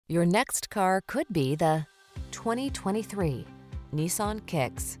Your next car could be the 2023 Nissan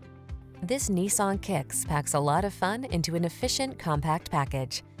Kicks. This Nissan Kicks packs a lot of fun into an efficient, compact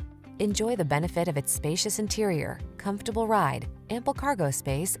package. Enjoy the benefit of its spacious interior, comfortable ride, ample cargo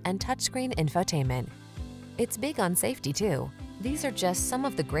space, and touchscreen infotainment. It's big on safety too. These are just some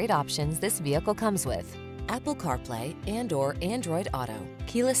of the great options this vehicle comes with: Apple CarPlay and/or Android Auto,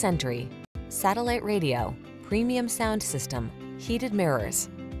 keyless entry, satellite radio, premium sound system, heated mirrors,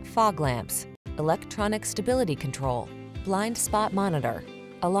 fog lamps, electronic stability control, blind spot monitor,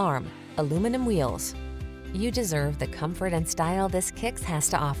 alarm, aluminum wheels. You deserve the comfort and style this Kicks has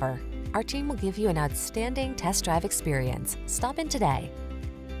to offer. Our team will give you an outstanding test drive experience. Stop in today.